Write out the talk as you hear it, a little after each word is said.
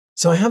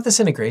So I have this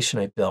integration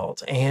I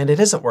built and it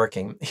isn't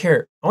working.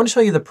 Here, I want to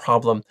show you the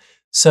problem.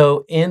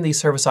 So in the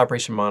service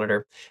operation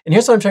monitor, and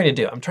here's what I'm trying to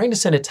do. I'm trying to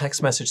send a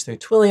text message through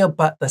Twilio,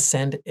 but the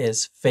send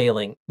is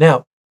failing.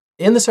 Now,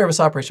 in the service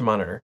operation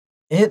monitor,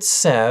 it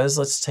says,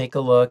 let's take a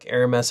look,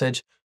 error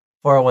message,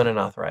 401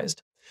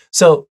 unauthorized.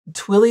 So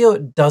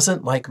Twilio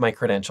doesn't like my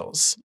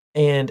credentials.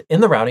 And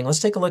in the routing, let's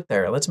take a look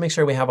there. Let's make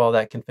sure we have all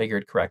that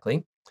configured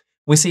correctly.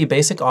 We see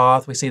basic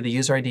auth, we see the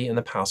user ID and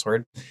the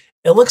password.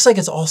 It looks like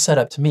it's all set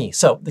up to me.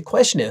 So the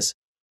question is,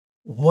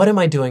 what am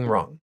I doing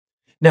wrong?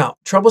 Now,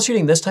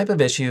 troubleshooting this type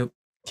of issue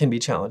can be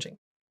challenging.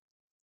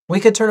 We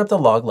could turn up the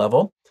log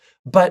level,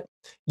 but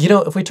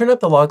if we turn up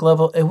the log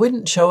level, it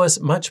wouldn't show us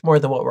much more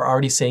than what we're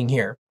already seeing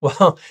here.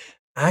 Well,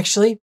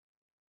 actually,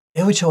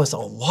 it would show us a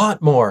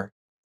lot more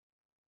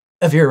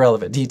of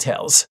irrelevant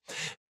details.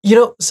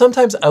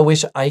 Sometimes I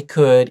wish I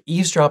could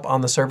eavesdrop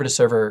on the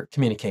server-to-server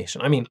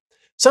communication. I mean,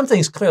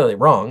 something's clearly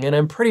wrong, and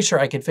I'm pretty sure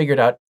I could figure it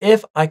out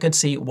if I could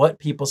see what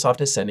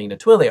PeopleSoft is sending to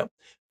Twilio.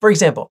 For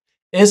example,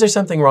 is there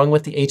something wrong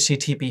with the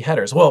HTTP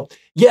headers? Well,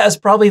 yes,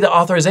 probably the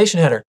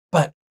authorization header,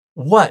 but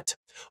what?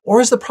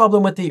 Or is the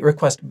problem with the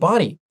request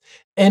body?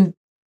 And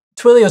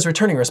Twilio's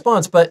returning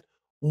response, but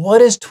what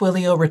is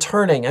Twilio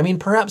returning? I mean,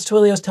 perhaps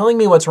Twilio's telling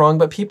me what's wrong,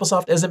 but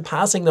PeopleSoft isn't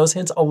passing those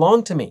hints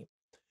along to me.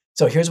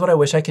 So here's what I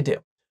wish I could do.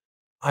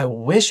 I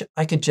wish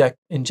I could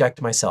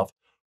inject myself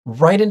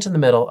right into the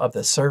middle of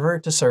the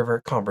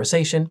server-to-server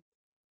conversation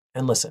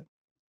and listen.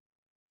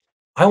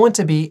 I want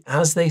to be,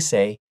 as they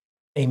say,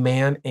 a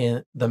man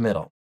in the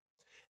middle.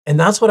 And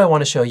that's what I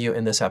want to show you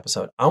in this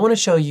episode. I want to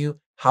show you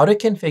how to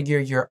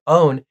configure your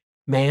own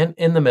man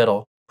in the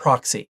middle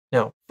proxy.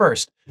 Now,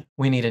 first,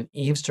 we need an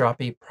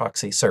eavesdroppy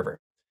proxy server.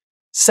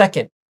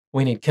 Second,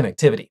 we need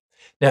connectivity.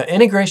 Now,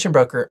 Integration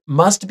Broker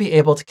must be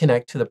able to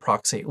connect to the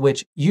proxy,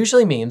 which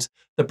usually means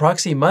the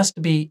proxy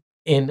must be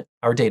in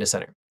our data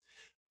center.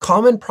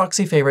 Common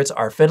proxy favorites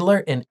are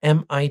Fiddler and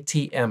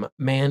MITM,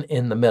 man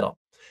in the middle.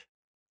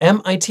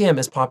 MITM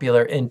is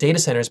popular in data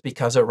centers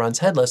because it runs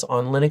headless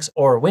on Linux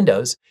or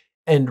Windows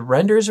and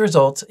renders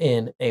results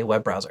in a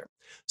web browser.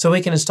 So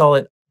we can install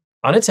it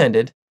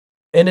unattended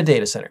in a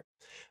data center.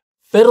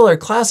 Fiddler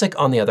Classic,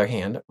 on the other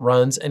hand,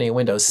 runs in a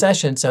Windows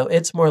session, so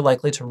it's more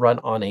likely to run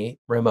on a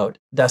remote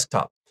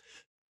desktop,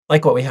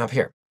 like what we have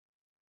here.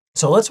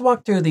 So let's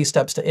walk through these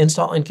steps to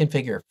install and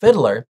configure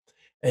Fiddler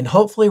and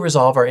hopefully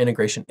resolve our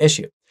integration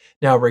issue.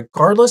 Now,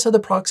 regardless of the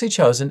proxy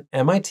chosen,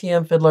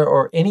 MITM, Fiddler,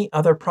 or any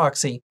other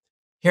proxy,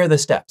 here are the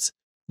steps.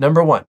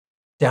 Number 1,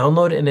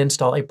 download and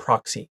install a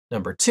proxy.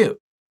 Number 2,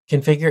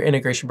 configure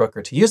Integration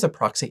Broker to use the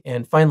proxy.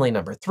 And finally,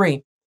 number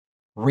 3,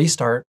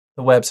 restart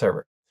the web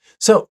server.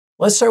 So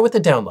let's start with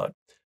the download.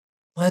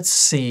 Let's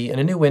see, in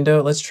a new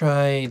window, let's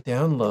try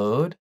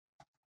download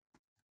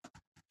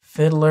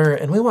Fiddler,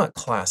 and we want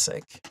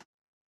Classic.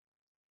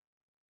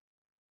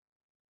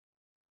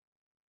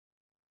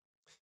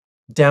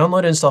 Download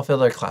and install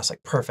Fiddler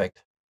Classic,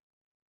 perfect.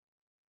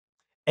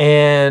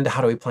 And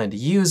how do we plan to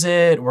use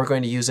it? We're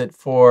going to use it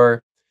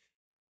for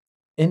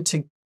you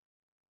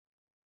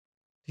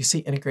see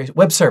integration,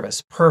 web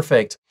service,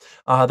 perfect.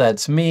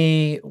 That's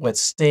me, what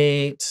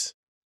state,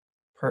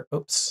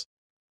 oops.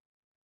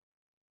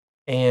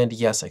 And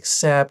yes,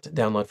 accept,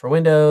 download for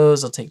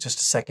Windows. It'll take just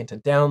a second to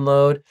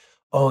download.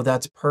 Oh,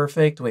 that's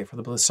perfect. Wait for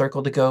the blue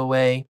circle to go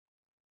away.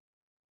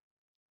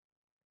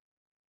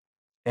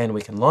 And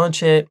we can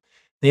launch it.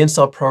 The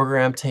install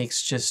program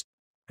takes just,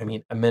 a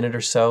minute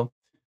or so,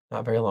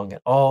 not very long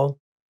at all.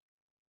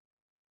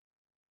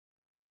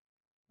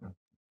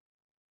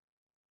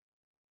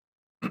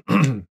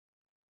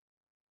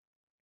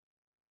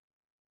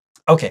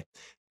 Okay,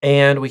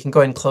 and we can go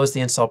ahead and close the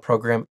install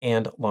program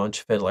and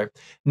launch Fiddler.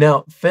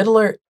 Now,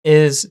 Fiddler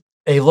is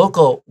a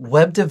local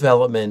web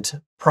development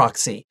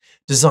proxy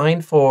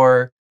designed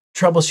for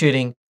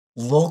troubleshooting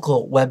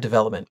local web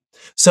development.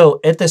 So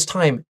at this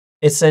time,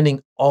 it's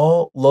sending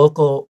all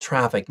local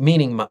traffic,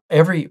 meaning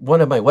every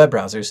one of my web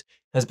browsers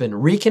has been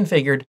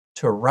reconfigured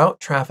to route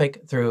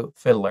traffic through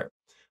Fiddler.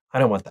 I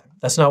don't want that.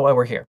 That's not why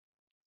we're here.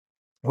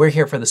 We're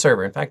here for the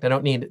server. In fact, I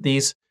don't need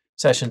these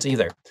sessions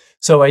either.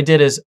 So what I did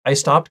is I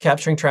stopped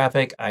capturing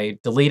traffic. I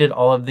deleted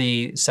all of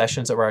the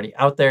sessions that were already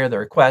out there, the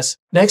requests.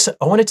 Next,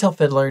 I want to tell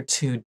Fiddler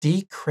to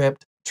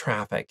decrypt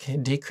traffic,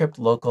 decrypt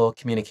local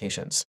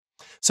communications.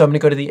 So I'm going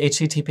to go to the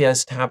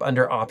HTTPS tab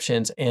under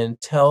options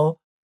and tell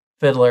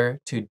Fiddler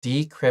to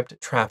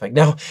decrypt traffic.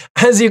 Now,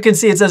 as you can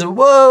see, it says,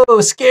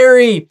 whoa,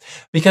 scary,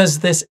 because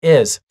this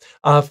is.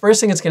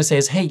 First thing it's going to say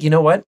is, hey, you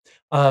know what?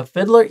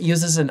 Fiddler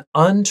uses an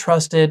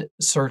untrusted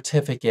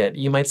certificate.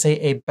 You might say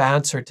a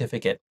bad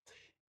certificate.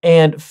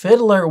 And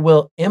Fiddler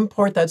will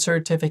import that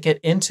certificate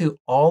into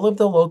all of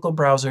the local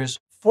browsers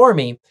for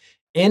me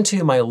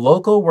into my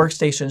local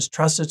workstation's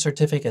trusted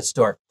certificate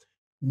store.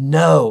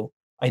 No,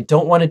 I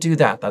don't want to do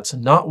that. That's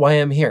not why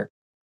I'm here.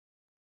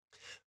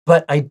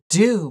 But I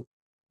do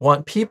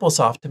want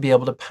PeopleSoft to be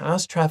able to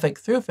pass traffic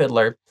through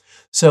Fiddler.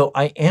 So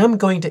I am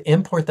going to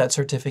import that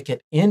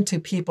certificate into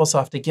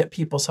PeopleSoft to get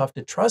PeopleSoft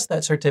to trust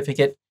that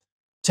certificate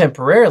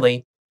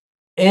temporarily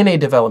in a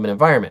development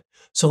environment.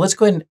 So let's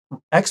go ahead and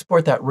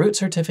export that root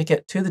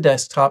certificate to the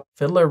desktop,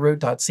 fiddler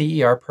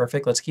root.cer.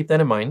 Perfect. Let's keep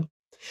that in mind.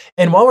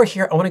 And while we're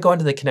here, I want to go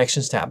into the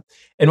connections tab.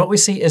 And what we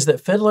see is that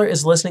Fiddler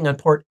is listening on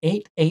port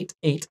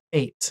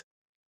 8888.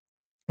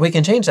 We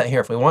can change that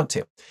here if we want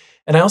to.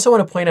 And I also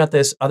want to point out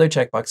this other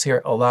checkbox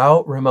here,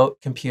 allow remote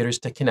computers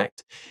to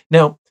connect.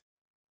 Now,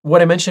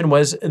 what I mentioned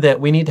was that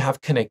we need to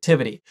have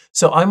connectivity.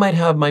 So I might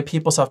have my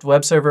PeopleSoft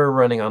web server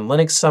running on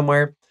Linux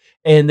somewhere.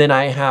 And then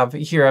I have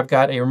here, I've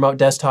got a remote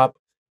desktop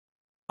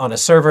on a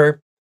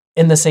server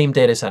in the same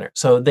data center.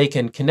 So they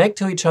can connect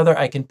to each other.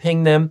 I can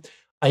ping them.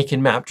 I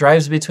can map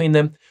drives between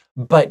them.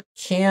 But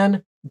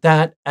can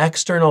that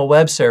external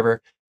web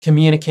server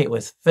communicate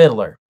with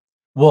Fiddler?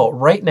 Well,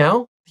 right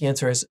now, the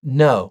answer is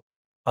no,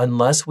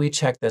 unless we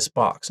check this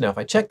box. Now, if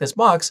I check this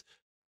box,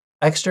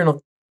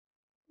 external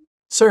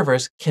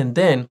servers can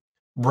then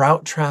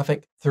route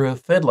traffic through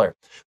Fiddler.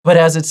 But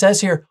as it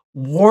says here,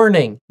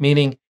 warning,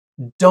 meaning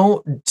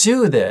don't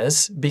do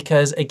this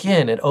because,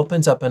 again, it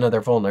opens up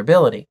another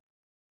vulnerability.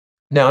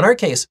 Now, in our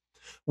case,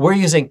 we're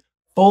using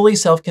fully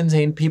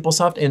self-contained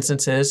PeopleSoft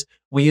instances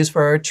we use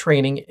for our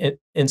training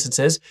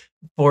instances.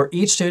 For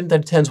each student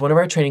that attends one of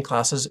our training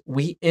classes,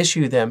 we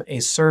issue them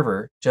a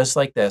server just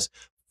like this,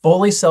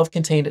 fully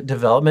self-contained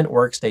development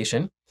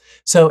workstation.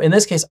 So in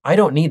this case, I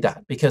don't need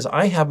that because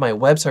I have my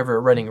web server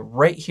running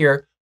right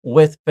here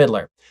with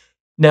Fiddler.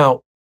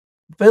 Now,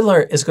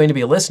 Fiddler is going to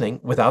be listening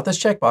without this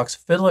checkbox.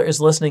 Fiddler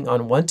is listening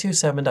on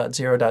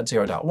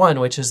 127.0.0.1,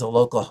 which is the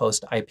local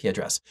host IP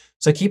address.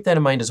 So keep that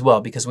in mind as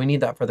well, because we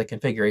need that for the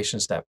configuration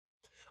step.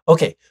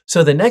 Okay,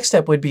 so the next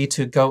step would be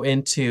to go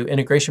into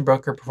Integration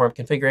Broker, perform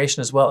configuration,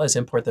 as well as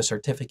import the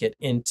certificate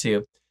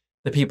into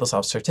the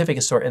PeopleSoft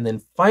certificate store, and then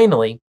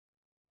finally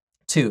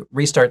to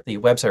restart the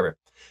web server.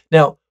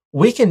 Now,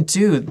 we can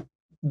do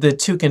the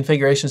two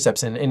configuration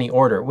steps in any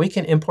order. We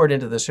can import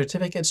into the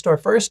certificate store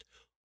first,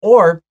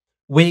 or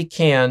we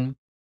can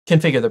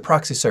configure the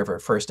proxy server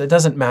first. It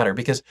doesn't matter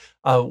because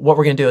what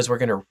we're going to do is we're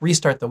going to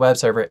restart the web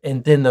server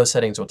and then those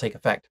settings will take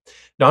effect.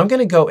 Now I'm going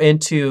to go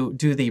into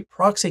do the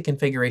proxy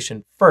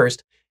configuration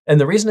first.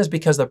 And the reason is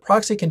because the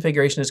proxy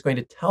configuration is going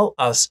to tell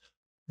us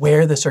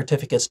where the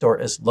certificate store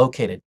is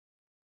located.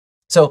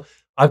 So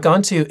I've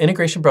gone to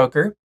Integration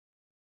Broker.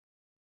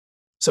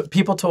 So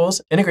People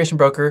Tools, Integration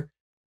Broker,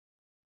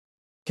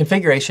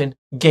 Configuration,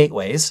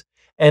 Gateways.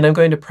 And I'm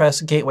going to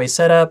press Gateway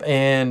Setup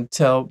and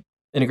tell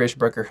Integration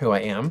Broker who I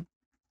am.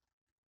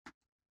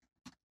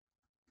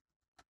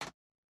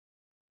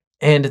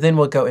 And then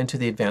we'll go into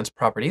the advanced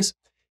properties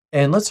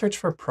and let's search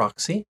for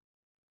proxy.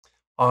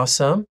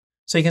 Awesome.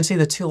 So you can see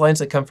the two lines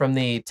that come from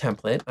the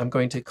template. I'm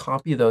going to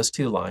copy those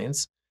two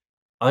lines,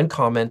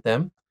 uncomment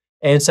them,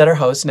 and set our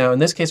host. Now, in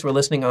this case, we're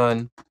listening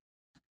on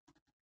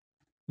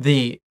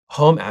the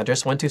home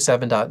address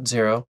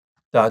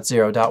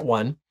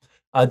 127.0.0.1.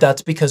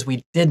 That's because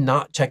we did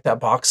not check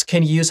that box.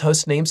 Can you use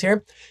host names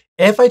here?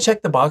 If I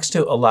check the box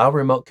to allow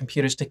remote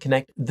computers to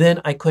connect, then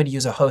I could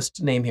use a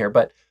host name here.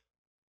 But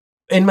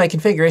in my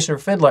configuration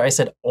for Fiddler, I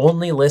said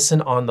only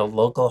listen on the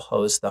local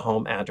host, the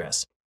home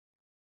address.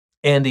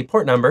 And the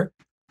port number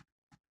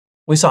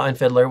we saw in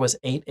Fiddler was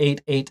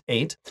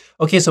 8888.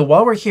 Okay, so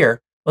while we're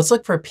here, let's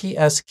look for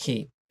PS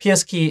key.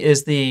 PS key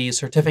is the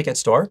certificate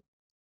store.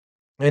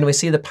 And we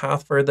see the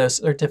path for the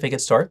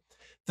certificate store.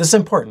 This is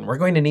important. We're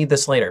going to need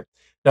this later.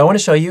 Now I want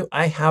to show you,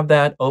 I have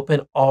that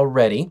open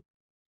already.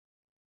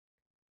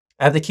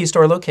 I have the key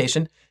store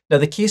location. Now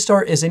the key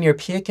store is in your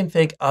PIA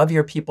config of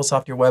your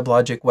PeopleSoft, your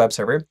WebLogic web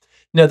server.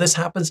 Now this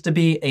happens to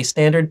be a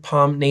standard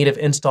POM native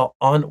install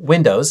on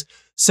Windows.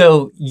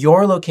 So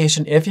your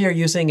location, if you're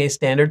using a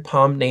standard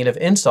POM native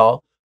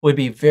install, would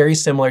be very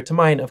similar to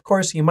mine. Of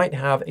course, you might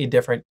have a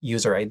different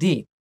user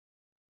ID.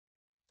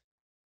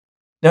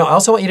 Now I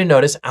also want you to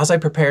notice, as I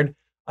prepared,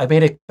 I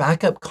made a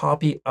backup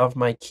copy of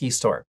my key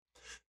store.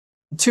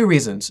 Two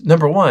reasons.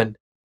 Number one,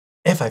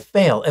 if I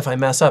fail, if I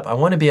mess up, I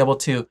want to be able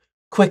to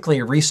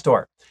quickly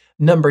restore.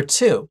 Number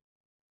two,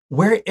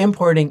 we're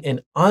importing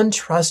an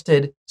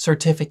untrusted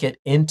certificate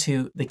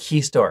into the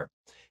key store.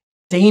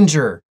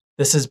 Danger,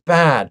 this is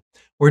bad.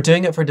 We're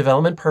doing it for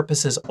development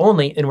purposes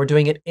only, and we're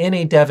doing it in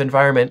a dev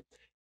environment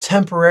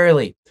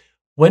temporarily.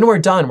 When we're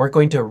done, we're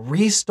going to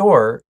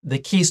restore the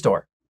key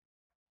store.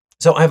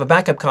 So I have a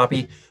backup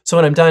copy. So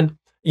when I'm done,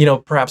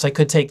 perhaps I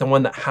could take the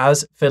one that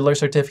has Fiddler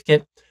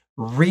certificate,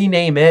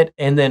 rename it,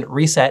 and then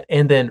reset,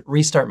 and then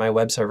restart my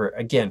web server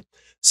again,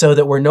 so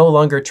that we're no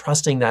longer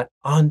trusting that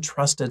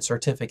untrusted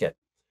certificate.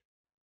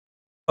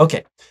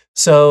 Okay,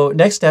 so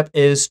next step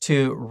is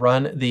to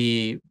run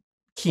the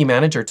key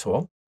manager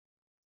tool.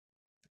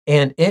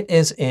 And it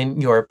is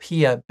in your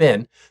PIA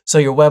bin. So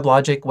your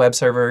WebLogic web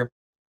server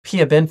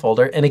PIA bin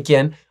folder. And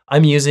again,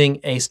 I'm using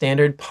a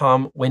standard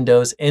POM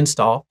Windows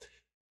install,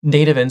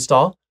 native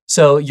install.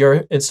 So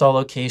your install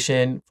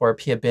location for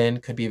PIA bin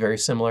could be very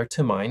similar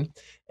to mine.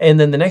 And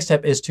then the next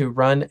step is to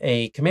run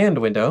a command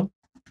window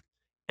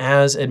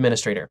as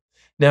administrator.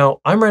 Now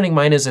I'm running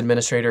mine as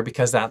administrator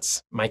because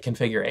that's my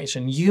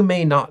configuration. You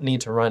may not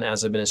need to run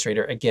as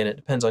administrator. Again, it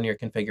depends on your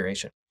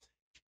configuration.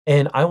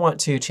 And I want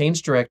to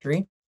change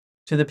directory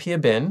to the PIA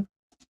bin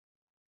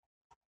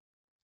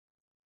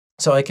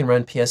so I can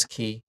run PS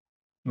key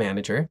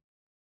manager.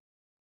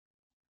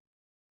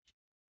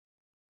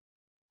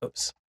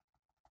 Oops.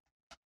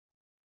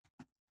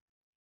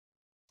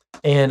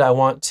 And I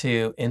want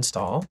to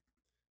install,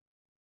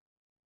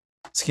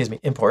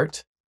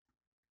 import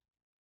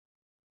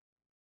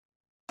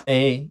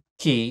a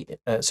key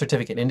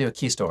certificate into a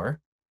key store.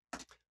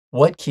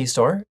 What key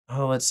store?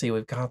 Oh, let's see.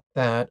 We've got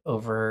that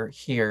over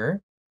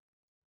here.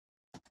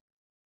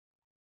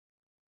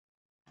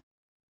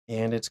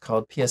 And it's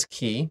called PS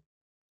key.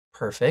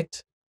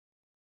 Perfect.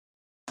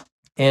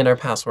 And our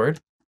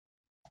password.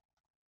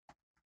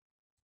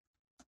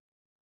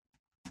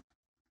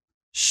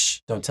 Shh,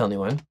 don't tell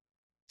anyone.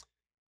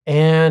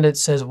 And it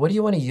says, what do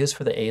you want to use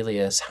for the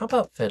alias? How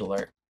about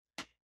Fiddler?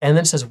 And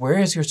then it says, where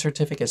is your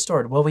certificate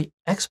stored? Well, we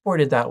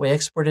exported that. We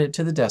exported it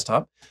to the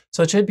desktop.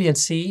 So it should be in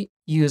C,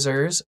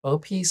 users,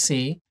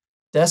 OPC,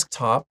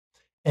 desktop,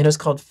 and it's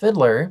called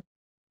Fiddler,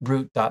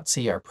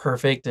 root.cr.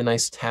 Perfect, a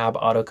nice tab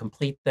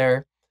autocomplete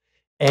there.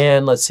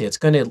 And let's see, it's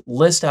going to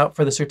list out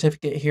for the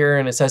certificate here.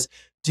 And it says,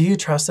 do you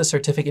trust the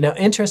certificate? Now,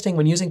 interesting,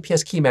 when using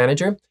PS Key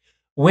Manager,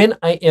 when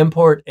I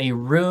import a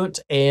root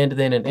and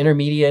then an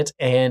intermediate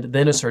and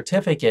then a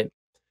certificate,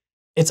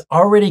 it's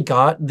already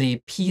got the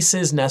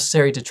pieces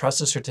necessary to trust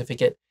the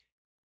certificate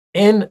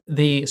in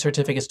the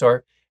certificate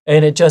store,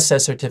 and it just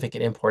says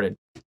certificate imported.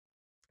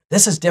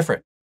 This is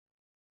different.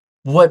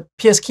 What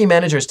PS Key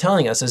Manager is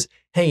telling us is,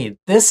 hey,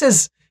 this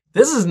is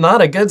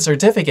not a good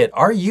certificate.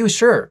 Are you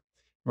sure?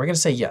 We're going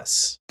to say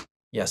yes.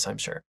 Yes, I'm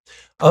sure.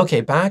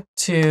 Okay, back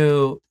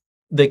to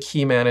the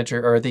key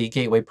manager or the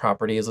gateway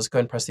properties. Let's go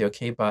ahead and press the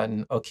OK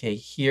button. OK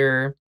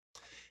here.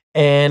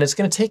 And it's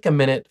going to take a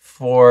minute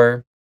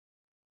for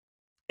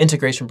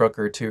integration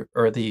broker to,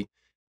 or the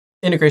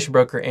integration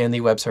broker and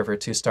the web server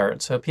to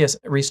start. So PS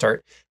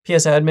restart.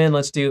 PS admin,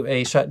 let's do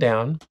a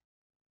shutdown.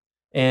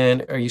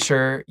 And are you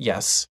sure?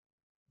 Yes.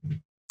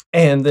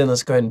 And then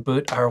let's go ahead and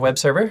boot our web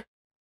server.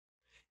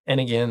 And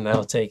again,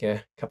 that'll take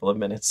a couple of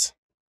minutes.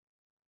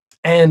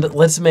 And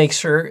let's make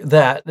sure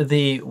that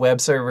the web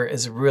server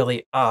is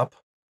really up.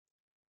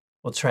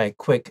 We'll try a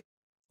quick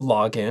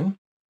login.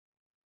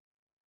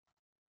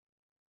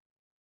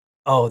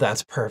 Oh,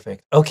 that's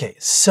perfect. Okay,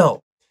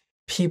 so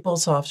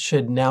PeopleSoft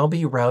should now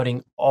be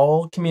routing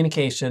all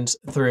communications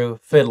through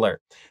Fiddler.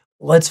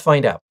 Let's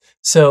find out.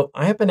 So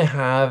I happen to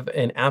have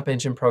an App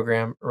Engine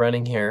program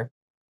running here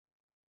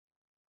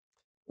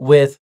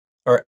with,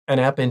 or an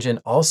App Engine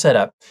all set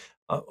up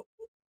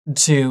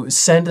to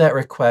send that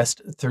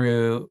request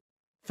through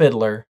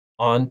Fiddler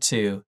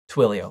onto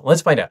Twilio.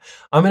 Let's find out.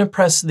 I'm going to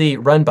press the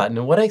run button.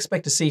 And what I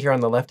expect to see here on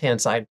the left-hand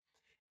side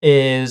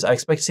is I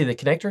expect to see the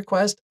connect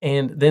request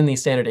and then the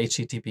standard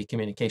HTTP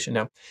communication.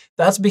 Now,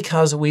 that's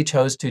because we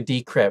chose to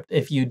decrypt.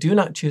 If you do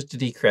not choose to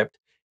decrypt,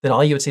 then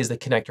all you would see is the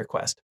connect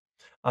request.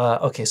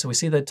 Okay, so we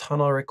see the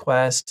tunnel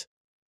request.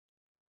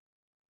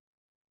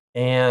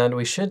 And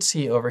we should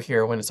see over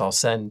here when it's all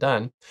said and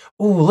done.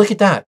 Oh, look at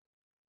that.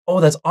 Oh,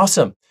 that's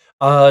awesome.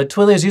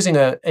 Twilio is using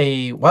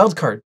a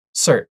wildcard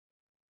cert.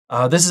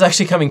 This is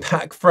actually coming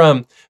back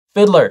from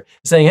Fiddler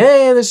saying,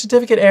 hey, there's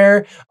certificate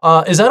error.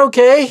 Is that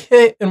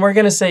okay? And we're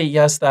going to say,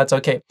 yes, that's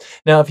okay.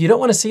 Now, if you don't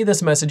want to see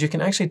this message, you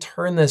can actually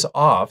turn this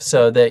off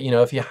so that,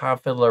 if you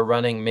have Fiddler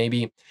running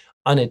maybe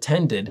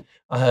unattended,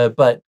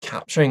 but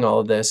capturing all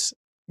of this,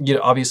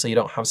 obviously you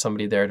don't have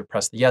somebody there to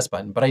press the yes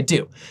button, but I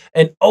do.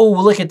 And oh,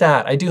 look at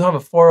that. I do have a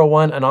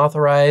 401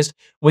 unauthorized.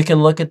 We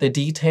can look at the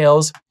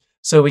details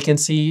so we can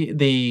see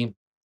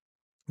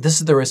this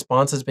is the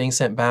responses being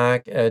sent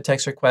back,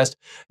 text request.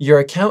 Your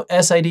account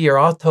SID, your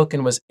auth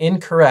token was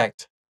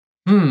incorrect.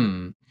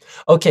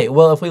 Okay,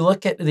 well, if we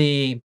look at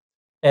the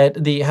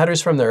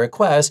headers from the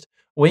request,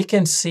 we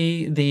can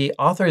see the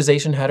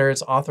authorization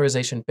headers,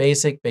 authorization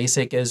basic.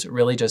 Basic is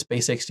really just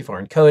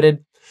base64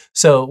 encoded.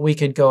 So we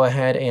could go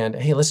ahead and,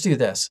 hey, let's do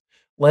this.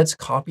 Let's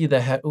copy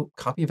the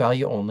copy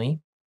value only.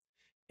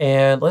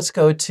 And let's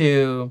go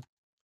to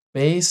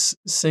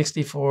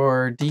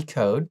base64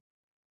 decode.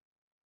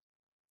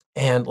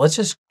 And let's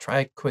just try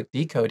a quick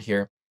decode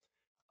here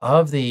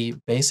of the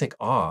basic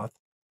auth.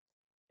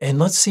 And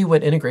let's see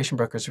what integration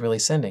broker is really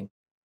sending.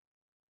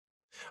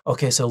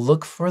 Okay, so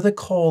look for the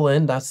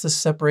colon. That's the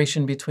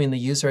separation between the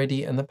user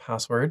ID and the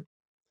password.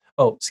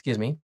 Oh, excuse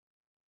me.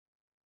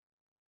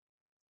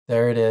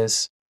 There it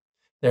is.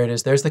 There it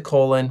is. There's the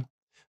colon.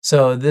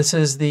 So this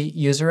is the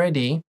user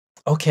ID.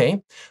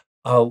 Okay,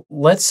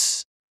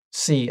 let's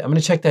see. I'm going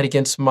to check that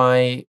against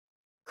my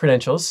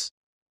credentials.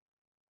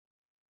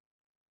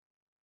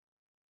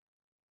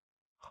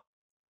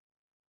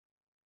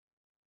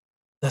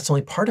 That's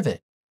only part of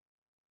it.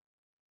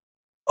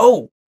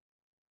 Oh,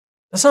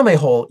 that's not my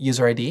whole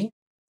user ID.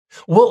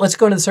 Well, let's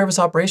go into the service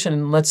operation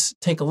and let's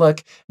take a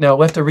look. Now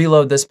we have to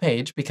reload this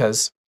page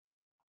because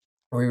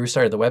we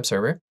restarted the web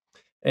server.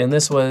 And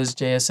this was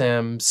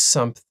JSM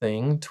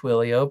something,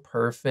 Twilio,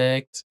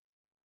 perfect.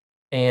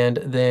 And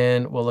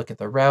then we'll look at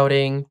the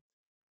routing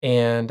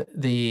and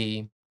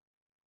the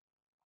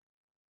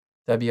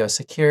WS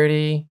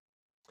security.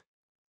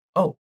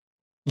 Oh,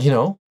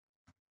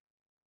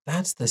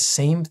 That's the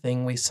same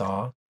thing we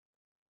saw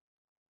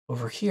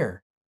over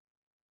here.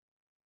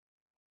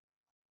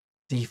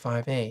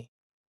 D5A,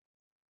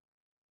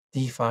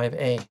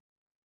 D5A.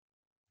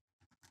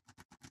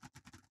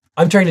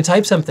 I'm trying to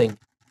type something.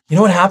 You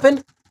know what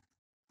happened?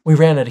 We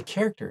ran out of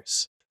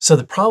characters. So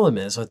the problem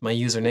is with my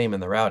username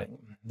and the routing.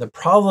 The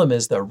problem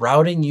is the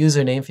routing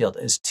username field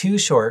is too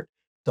short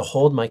to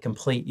hold my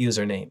complete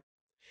username.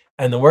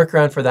 And the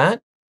workaround for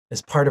that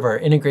is part of our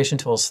Integration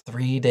Tools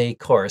 3-day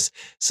course.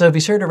 So be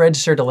sure to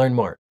register to learn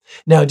more.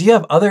 Now, do you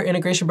have other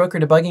integration broker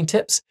debugging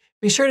tips?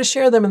 Be sure to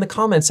share them in the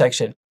comments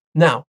section.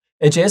 Now,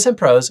 at JSM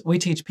Pros, we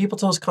teach people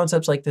tools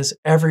concepts like this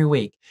every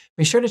week.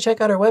 Be sure to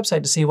check out our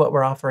website to see what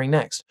we're offering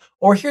next.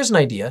 Or here's an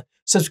idea.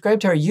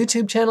 Subscribe to our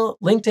YouTube channel,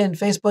 LinkedIn,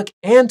 Facebook,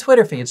 and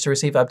Twitter feeds to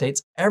receive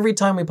updates every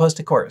time we post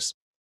a course.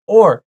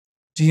 Or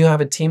do you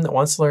have a team that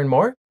wants to learn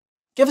more?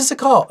 Give us a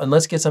call and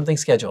let's get something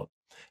scheduled.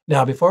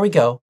 Now, before we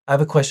go, I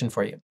have a question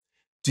for you.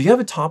 Do you have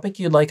a topic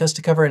you'd like us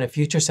to cover in a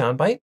future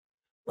soundbite?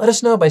 Let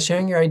us know by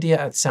sharing your idea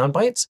at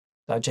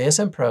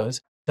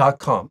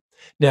soundbites.jsmpros.com.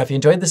 Now, if you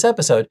enjoyed this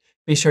episode,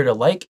 be sure to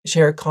like,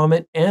 share,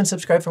 comment, and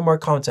subscribe for more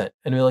content.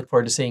 And we look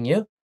forward to seeing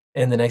you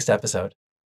in the next episode.